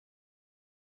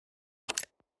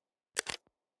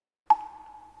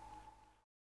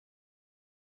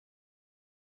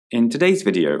In today's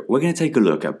video, we're going to take a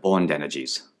look at bond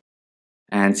energies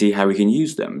and see how we can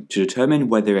use them to determine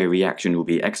whether a reaction will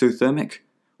be exothermic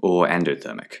or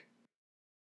endothermic.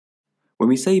 When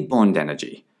we say bond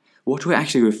energy, what we're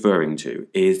actually referring to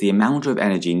is the amount of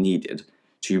energy needed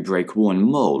to break 1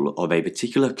 mole of a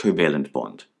particular covalent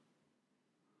bond.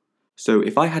 So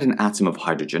if I had an atom of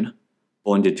hydrogen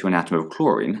bonded to an atom of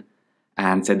chlorine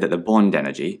and said that the bond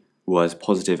energy was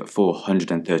positive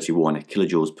 431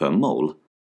 kilojoules per mole,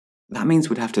 that means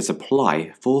we'd have to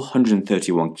supply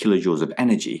 431 kilojoules of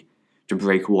energy to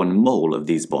break 1 mole of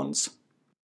these bonds.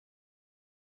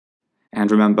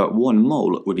 And remember, 1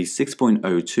 mole would be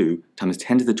 6.02 times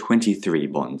 10 to the 23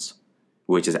 bonds,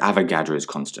 which is Avogadro's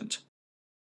constant.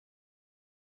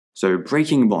 So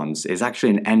breaking bonds is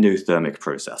actually an endothermic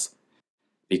process,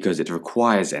 because it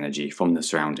requires energy from the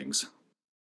surroundings.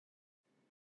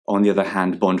 On the other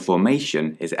hand, bond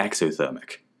formation is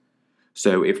exothermic.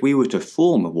 So if we were to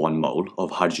form 1 mole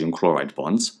of hydrogen chloride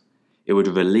bonds, it would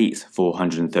release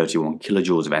 431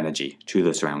 kilojoules of energy to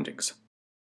the surroundings.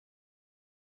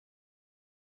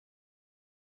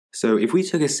 So if we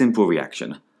took a simple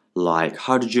reaction, like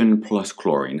hydrogen plus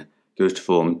chlorine goes to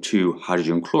form 2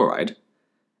 hydrogen chloride,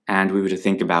 and we were to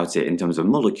think about it in terms of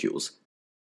molecules,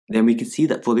 then we can see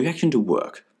that for the reaction to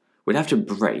work, we'd have to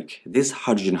break this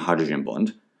hydrogen-hydrogen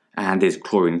bond and this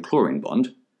chlorine-chlorine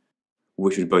bond,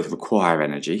 which would both require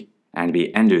energy and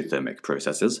be endothermic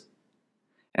processes,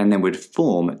 and then would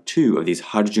form 2 of these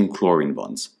hydrogen-chlorine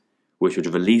bonds, which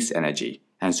would release energy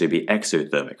and so be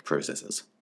exothermic processes.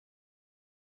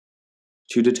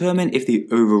 To determine if the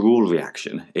overall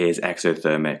reaction is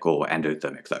exothermic or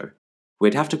endothermic though,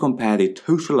 we'd have to compare the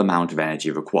total amount of energy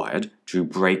required to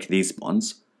break these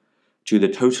bonds to the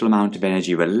total amount of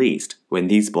energy released when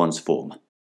these bonds form.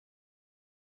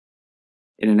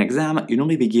 In an exam, you'll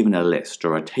normally be given a list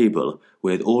or a table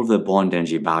with all of the bond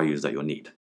energy values that you'll need.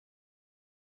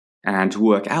 And to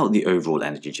work out the overall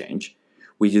energy change,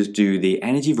 we just do the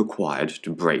energy required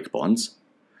to break bonds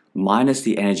minus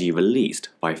the energy released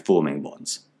by forming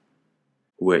bonds,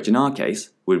 which in our case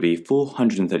would be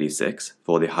 436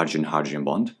 for the hydrogen-hydrogen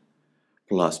bond,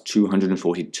 plus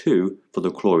 242 for the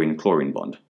chlorine-chlorine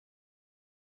bond,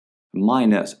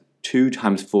 minus 2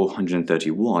 times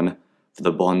 431 for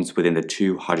the bonds within the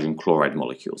 2 hydrogen chloride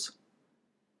molecules,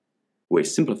 which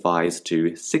simplifies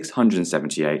to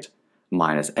 678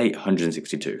 minus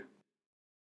 862,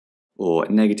 or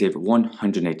negative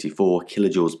 184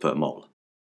 kilojoules per mole.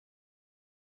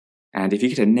 And if you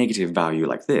get a negative value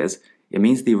like this, it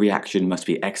means the reaction must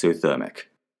be exothermic,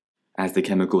 as the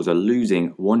chemicals are losing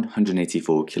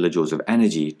 184 kilojoules of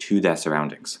energy to their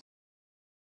surroundings.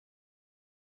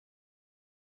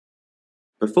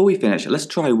 Before we finish, let's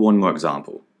try one more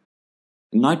example.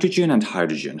 Nitrogen and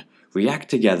hydrogen react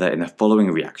together in the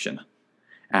following reaction,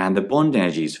 and the bond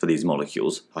energies for these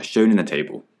molecules are shown in the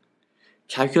table.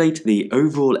 Calculate the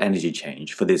overall energy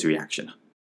change for this reaction.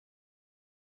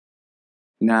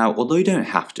 Now, although you don't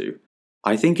have to,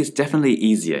 I think it's definitely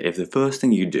easier if the first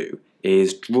thing you do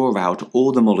is draw out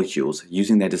all the molecules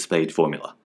using their displayed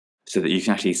formula, so that you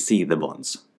can actually see the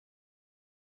bonds.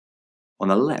 On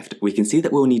the left, we can see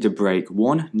that we'll need to break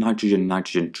 1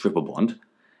 nitrogen-nitrogen triple bond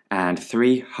and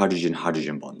 3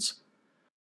 hydrogen-hydrogen bonds,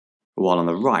 while on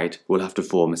the right, we'll have to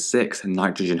form 6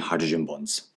 nitrogen-hydrogen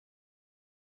bonds.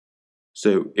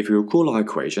 So if you recall our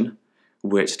equation,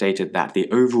 which stated that the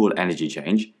overall energy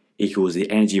change equals the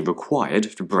energy required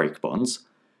to break bonds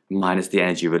minus the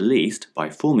energy released by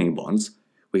forming bonds,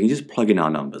 we can just plug in our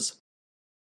numbers.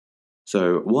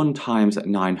 So 1 times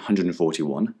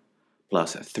 941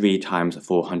 plus 3 times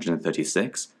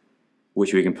 436,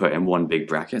 which we can put in one big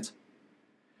bracket,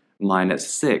 minus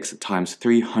 6 times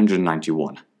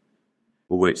 391,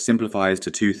 which simplifies to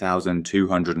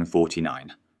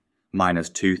 2,249, minus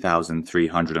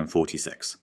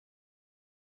 2,346.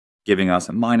 Giving us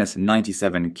minus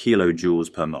 97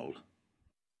 kilojoules per mole.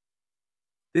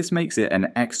 This makes it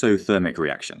an exothermic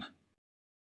reaction.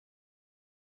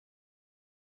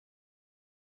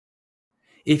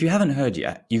 If you haven't heard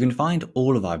yet, you can find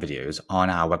all of our videos on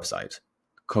our website,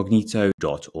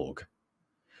 cognito.org.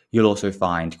 You'll also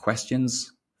find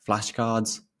questions,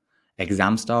 flashcards,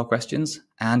 exam-style questions,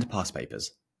 and past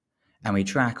papers. And we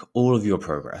track all of your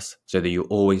progress so that you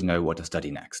always know what to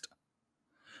study next.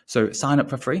 So sign up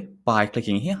for free by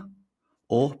clicking here,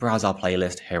 or browse our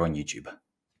playlist here on YouTube.